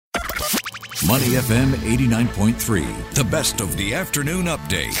Money FM 89.3, the best of the afternoon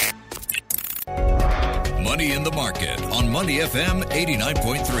update. Money in the Market on Money FM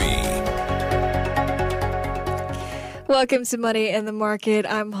 89.3. Welcome to Money in the Market.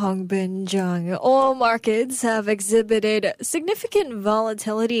 I'm Hong Bin Jung. Oil markets have exhibited significant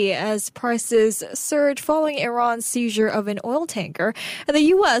volatility as prices surge following Iran's seizure of an oil tanker and the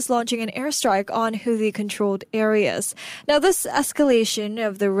U.S. launching an airstrike on Houthi-controlled areas. Now, this escalation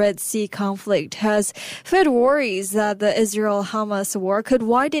of the Red Sea conflict has fed worries that the Israel-Hamas war could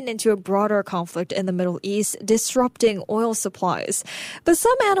widen into a broader conflict in the Middle East, disrupting oil supplies. But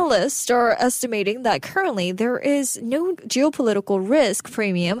some analysts are estimating that currently there is no geopolitical risk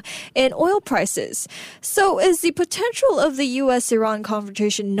premium in oil prices. So is the potential of the U.S.-Iran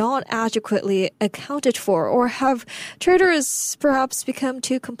confrontation not adequately accounted for, or have traders perhaps become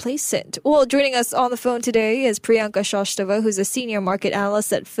too complacent? Well, joining us on the phone today is Priyanka Sachdeva, who's a senior market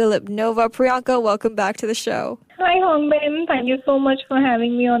analyst at Philip Nova. Priyanka, welcome back to the show. Hi, Hong Bin. Thank you so much for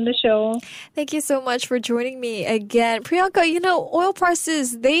having me on the show. Thank you so much for joining me again. Priyanka, oil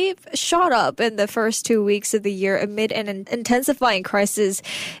prices, they've shot up in the first 2 weeks of the year amid an intensifying crisis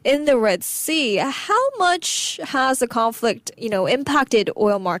in the Red Sea. How much has the conflict, impacted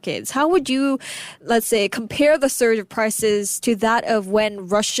oil markets? How would you, let's say, compare the surge of prices to that of when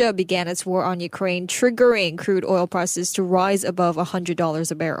Russia began its war on Ukraine, triggering crude oil prices to rise above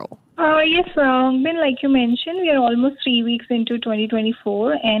 $100 a barrel? Yes, Ben, like you mentioned, we are almost 3 weeks into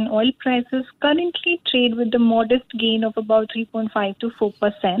 2024 and oil prices currently trade with a modest gain of about 3.5 to 4%.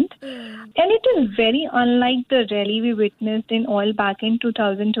 And it is very unlike the rally we witnessed in oil back in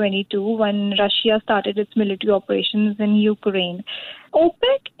 2022 when Russia started its military operations in Ukraine.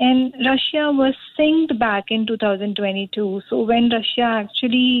 OPEC and Russia were synced back in 2022. So when Russia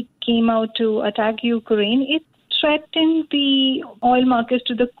actually came out to attack Ukraine, it threatened the oil markets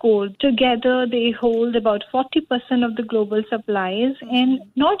to the core. Together, they hold about 40% of the global supplies. And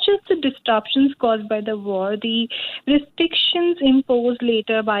not just the disruptions caused by the war, the restrictions imposed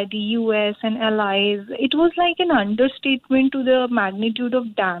later by the U.S. and allies, it was like an understatement to the magnitude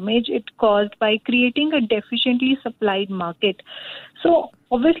of damage it caused by creating a deficiently supplied market. So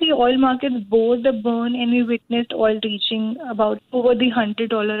obviously, oil markets bore the burn, and we witnessed oil reaching about over the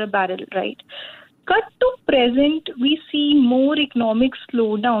 $100 a barrel, right? Cut to present, we see more economic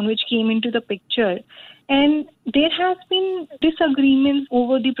slowdown which came into the picture. And there has been disagreements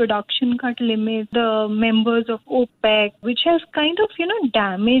over the production cut limit, the members of OPEC, which has kind of,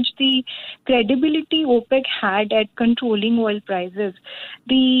 damaged the credibility OPEC had at controlling oil prices.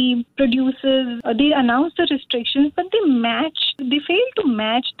 The producers, they announced the restrictions, but they failed to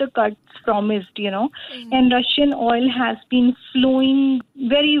match the cuts promised, And Russian oil has been flowing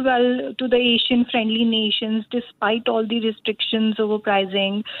very well to the Asian-friendly nations despite all the restrictions over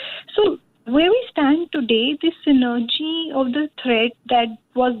pricing. So where we stand today, the synergy of the threat that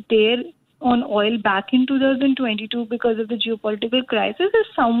was there on oil back in 2022 because of the geopolitical crisis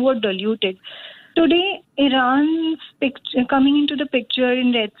is somewhat diluted. Today, Iran's coming into the picture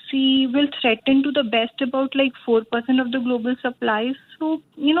in Red Sea will threaten to the best about 4% of the global supplies. So,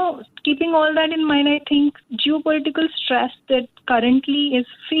 keeping all that in mind, I think geopolitical stress that currently is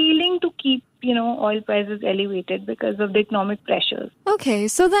failing to keep oil prices elevated because of the economic pressures. Okay,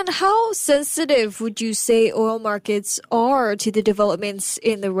 so then how sensitive would you say oil markets are to the developments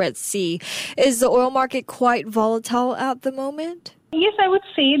in the Red Sea? Is the oil market quite volatile at the moment? Yes, I would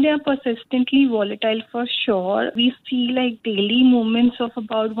say they are persistently volatile for sure. We see daily movements of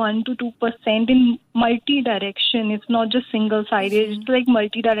about 1 to 2% in multi-direction. It's not just single-sided. It's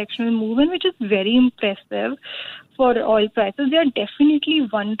multi-directional movement, which is very impressive for oil prices. They are definitely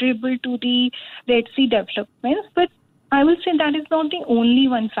vulnerable to the Red Sea developments, but I will say that is not the only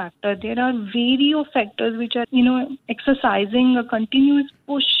one factor. There are various factors which are, exercising a continuous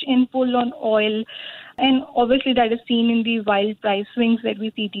push and pull on oil. And obviously that is seen in the wild price swings that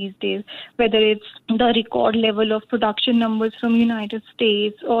we see these days, whether it's the record level of production numbers from United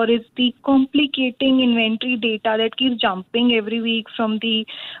States or it's the complicating inventory data that keeps jumping every week from the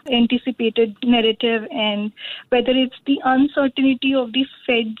anticipated narrative, and whether it's the uncertainty of the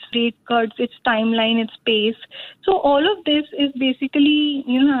Fed's rate cuts, its timeline, its pace. So all of this is basically,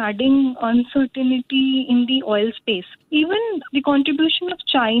 adding uncertainty in the oil space. Even the contribution of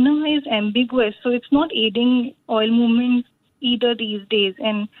China is ambiguous, so it's not aiding oil movements either these days.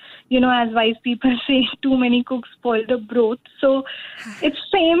 And, as wise people say, too many cooks spoil the broth. So it's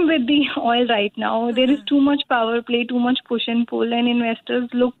same with the oil right now. There is too much power play, too much push and pull, and investors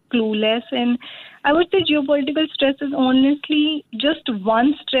look clueless. And I would say geopolitical stress is honestly just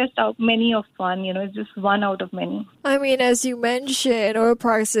one stress out many of one. It's just one out of many. I mean, as you mentioned, oil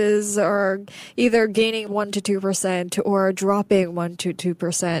prices are either gaining 1 to 2% or dropping 1 to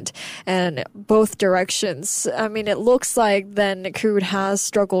 2%, and both directions. I mean, it looks like then crude has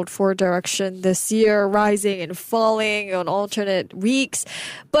struggled for direction this year, rising and falling on alternate weeks.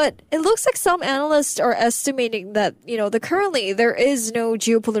 But it looks like some analysts are estimating that, currently there is no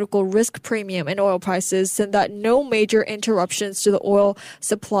geopolitical risk premium in oil prices and that no major interruptions to the oil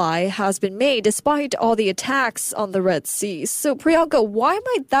supply has been made despite all the attacks on the Red Sea. So Priyanka, why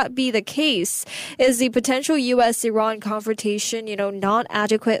might that be the case? Is the potential U.S.-Iran confrontation, not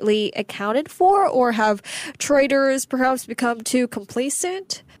adequately accounted for, or have traders perhaps become too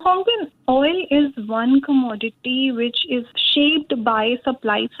complacent? Hongbin, oil is one commodity which is shaped by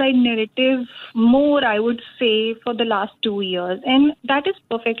supply side narrative more, I would say, for the last 2 years. And that is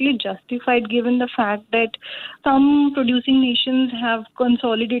perfectly justified given the fact that some producing nations have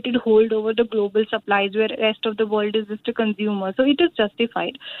consolidated hold over the global supplies where the rest of the world is just a consumer. So it is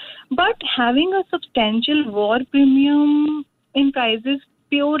justified. But having a substantial war premium in prices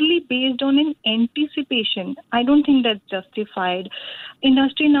purely based on an anticipation, I don't think that's justified.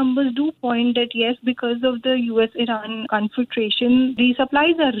 Industry numbers do point that yes, because of the US-Iran confrontation, the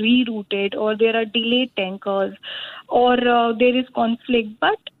supplies are rerouted or there are delayed tankers or there is conflict.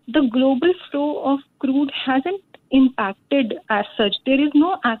 But the global flow of crude hasn't impacted as such. There is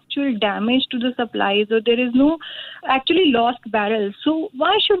no actual damage to the supplies or there is no actually lost barrels. So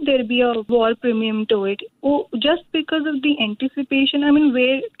why should there be a war premium to it? Oh, just because of the anticipation? I mean,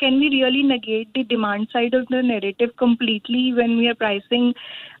 where can we really negate the demand side of the narrative completely when we are pricing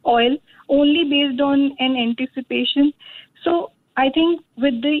oil only based on an anticipation? So I think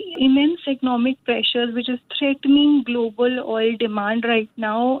with the immense economic pressures which is threatening global oil demand right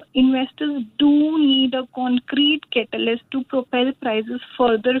now, investors do need a concrete catalyst to propel prices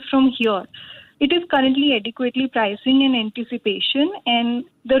further from here. It is currently adequately pricing in anticipation, and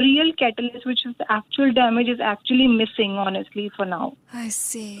the real catalyst, which is the actual damage, is actually missing, honestly, for now. I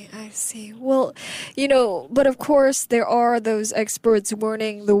see. Well, but of course, there are those experts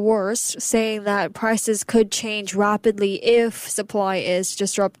warning the worst, saying that prices could change rapidly if supply is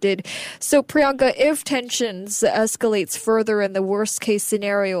disrupted. So, Priyanka, if tensions escalates further and the worst case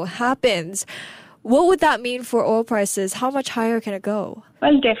scenario happens, what would that mean for oil prices? How much higher can it go?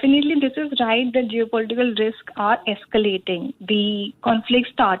 Well, definitely this is right that geopolitical risks are escalating. The conflict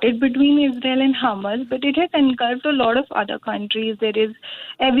started between Israel and Hamas, but it has engulfed a lot of other countries. There is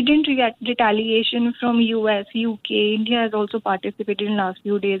evident retaliation from US, UK. India has also participated in the last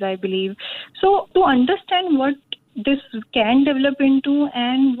few days, I believe. So to understand what this can develop into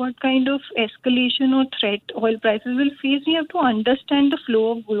and what kind of escalation or threat oil prices will face, we have to understand the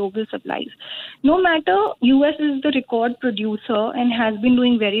flow of global supplies. No matter US is the record producer and has been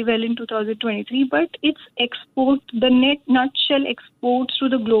doing very well in 2023, but its the net nutshell exports to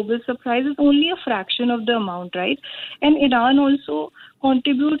the global supplies is only a fraction of the amount, right? And Iran also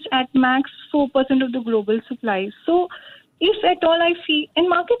contributes at max 4% of the global supplies. So if at all I feel, and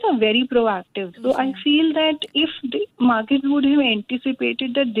markets are very proactive, so I feel that if the markets would have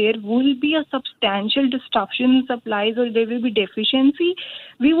anticipated that there will be a substantial disruption in supplies or there will be deficiency,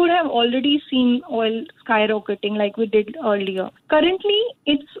 we would have already seen oil skyrocketing like we did earlier. Currently,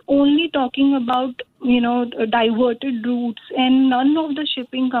 it's only talking about diverted routes, and none of the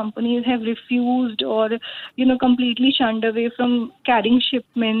shipping companies have refused or, completely shunned away from carrying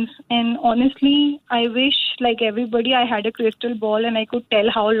shipments. And honestly, I wish, like everybody, I had a crystal ball and I could tell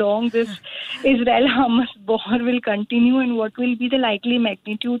how long this Israel-Hamas war will continue and what will be the likely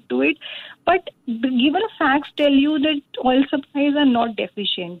magnitude to it. But given facts tell you that oil supplies are not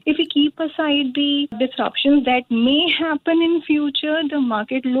deficient. If we keep aside the disruptions that may happen in future, the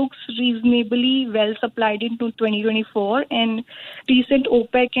market looks reasonably well supplied into 2024, and recent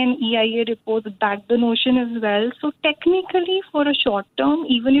OPEC and EIA reports back the notion as well. So technically, for a short term,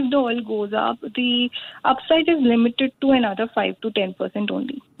 even if the oil goes up, the upside is limited to another 5 to 10%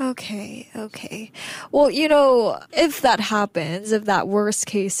 only. Okay. Well, if that happens, if that worst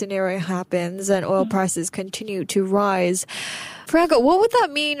case scenario happens and oil prices continue to rise, Priyanka, what would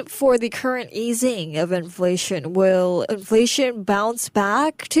that mean for the current easing of inflation? Will inflation bounce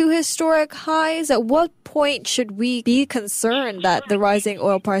back to historic highs? At what point should we be concerned that the rising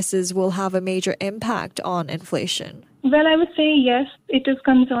oil prices will have a major impact on inflation? Well, I would say yes, it is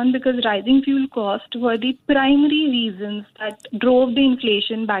concerned because rising fuel costs were the primary reasons that drove the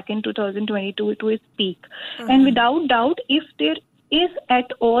inflation back in 2022 to its peak. And without doubt, if there is at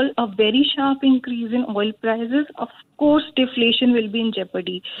all a very sharp increase in oil prices, of course, deflation will be in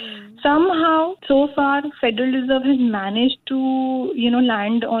jeopardy. Somehow, so far, Federal Reserve has managed to,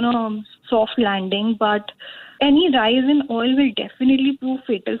 land on a soft landing, but any rise in oil will definitely prove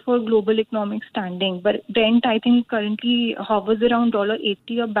fatal for global economic standing. But Brent, I think, currently hovers around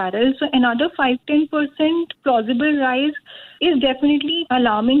 $80 a barrel. So another 5-10% plausible rise is definitely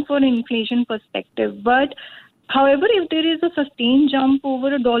alarming for an inflation perspective. But however, if there is a sustained jump over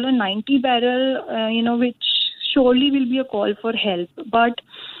 $90 barrel, which surely will be a call for help. But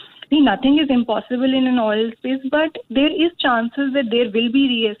nothing is impossible in an oil space, but there is chances that there will be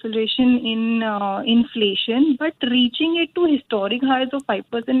reacceleration in inflation, but reaching it to historic highs of 5%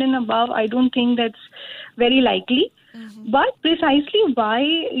 and above, I don't think that's very likely. But precisely why,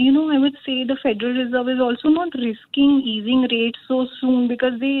 I would say the Federal Reserve is also not risking easing rates so soon,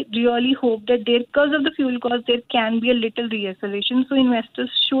 because they really hope that because of the fuel cost, there can be a little reacceleration. So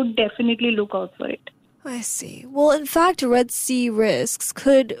investors should definitely look out for it. I see. Well, in fact, Red Sea risks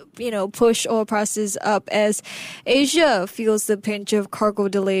could, push oil prices up as Asia feels the pinch of cargo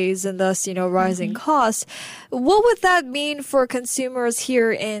delays and thus, rising costs. What would that mean for consumers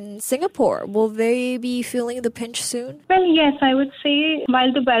here in Singapore? Will they be feeling the pinch soon? Well, yes, I would say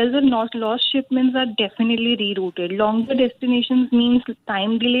while the barrels are not lost, shipments are definitely rerouted. Longer destinations means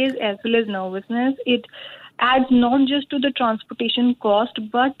time delays as well as nervousness. It adds not just to the transportation cost,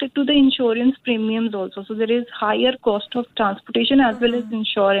 but to the insurance premiums also. So there is higher cost of transportation as well as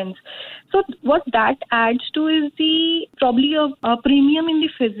insurance. So what that adds to is probably a premium in the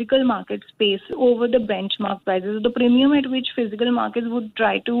physical market space over the benchmark prices. The premium at which physical markets would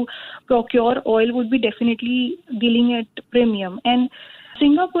try to procure oil would be definitely dealing at premium. And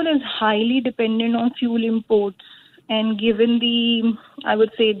Singapore is highly dependent on fuel imports. And given the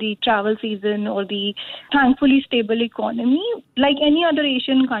travel season or the thankfully stable economy, like any other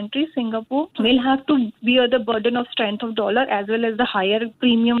Asian country, Singapore will have to bear the burden of strength of dollar as well as the higher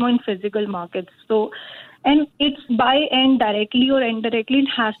premium on physical markets. So, and it's by end directly or indirectly, it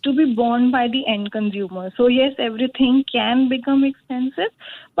has to be borne by the end consumer. So yes, everything can become expensive,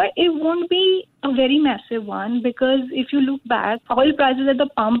 but it won't be a very massive one, because if you look back, oil prices at the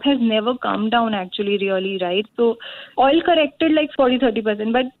pump has never come down actually, really, right? So oil corrected like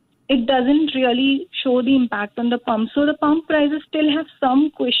 40-30%, but it doesn't really show the impact on the pump. So the pump prices still have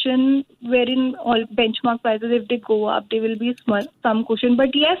some cushion, wherein all benchmark prices, if they go up, there will be some cushion.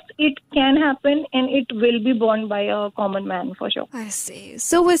 But yes, it can happen and it will be borne by a common man for sure. I see.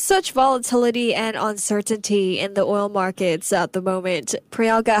 So with such volatility and uncertainty in the oil markets at the moment,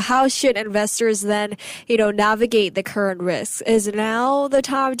 Priyanka, how should investors then, navigate the current risks? Is now the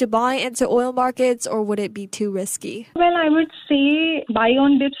time to buy into oil markets, or would it be too risky? Well, I would say buy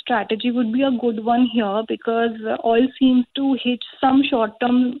on dip strategy would be a good one here, because oil seems to hit some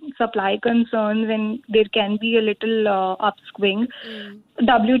short-term supply concerns and there can be a little upswing.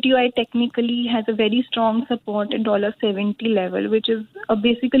 WTI technically has a very strong support at $70 level, which is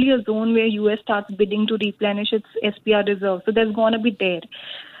basically a zone where US starts bidding to replenish its SPR reserve. So there's going to be there.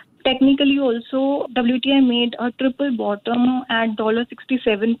 Technically also, WTI made a triple bottom at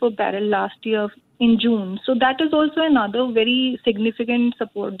 $67 per barrel last year in June. So that is also another very significant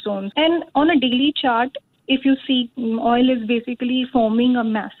support zone. And on a daily chart, if you see, oil is basically forming a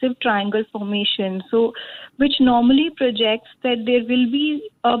massive triangle formation, so which normally projects that there will be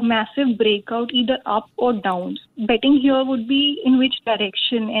a massive breakout either up or down. Betting here would be in which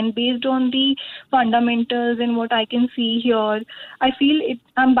direction, and based on the fundamentals and what I can see here, I feel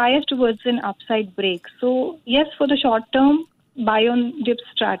I'm biased towards an upside break. So yes, for the short term, buy on dip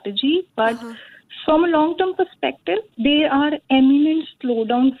strategy, but from a long-term perspective, there are eminent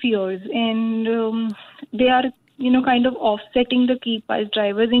slowdown fears, and they are, kind of offsetting the key price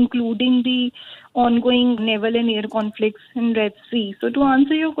drivers, including the ongoing naval and air conflicts in Red Sea. So to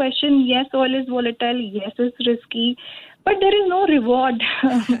answer your question, yes, oil is volatile, yes, it's risky, but there is no reward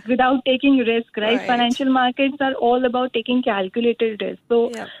without taking risk, right? Financial markets are all about taking calculated risk.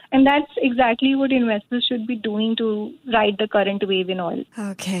 So, and that's exactly what investors should be doing to ride the current wave in oil.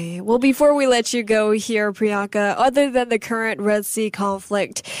 Okay. Well, before we let you go here, Priyanka, other than the current Red Sea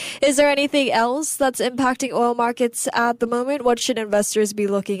conflict, is there anything else that's impacting oil markets at the moment? What should investors be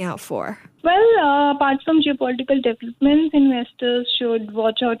looking out for? Well, apart from geopolitical developments, investors should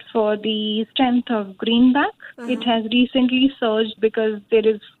watch out for the strength of greenback. It has recently surged because there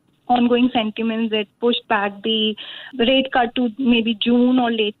is ongoing sentiments that pushed back the rate cut to maybe June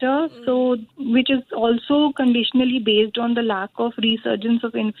or later, so which is also conditionally based on the lack of resurgence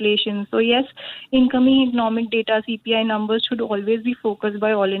of inflation. So yes, incoming economic data, CPI numbers should always be focused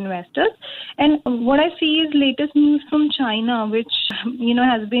by all investors. And what I see is latest news from China, which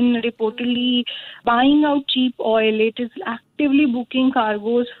has been reportedly buying out cheap oil. It is actively booking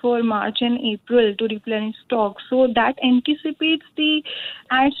cargoes for March and April to replenish stocks. So that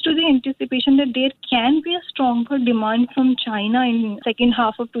adds to the anticipation that there can be a stronger demand from China in second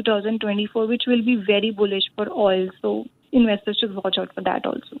half of 2024, which will be very bullish for oil. So investors should watch out for that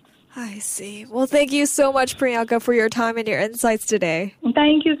also. I see. Well, thank you so much, Priyanka, for your time and your insights today.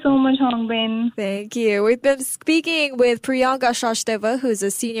 Thank you so much, Hongbin. Thank you. We've been speaking with Priyanka Sachdeva, who's a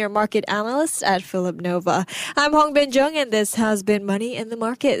senior market analyst at Phillip Nova. I'm Hongbin Jung, and this has been Money in the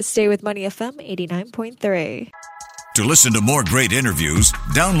Market. Stay with Money FM 89.3. To listen to more great interviews,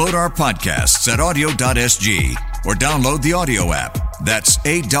 download our podcasts at audio.sg or download the audio app. That's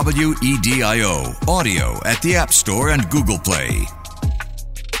AWEDIO, audio at the App Store and Google Play.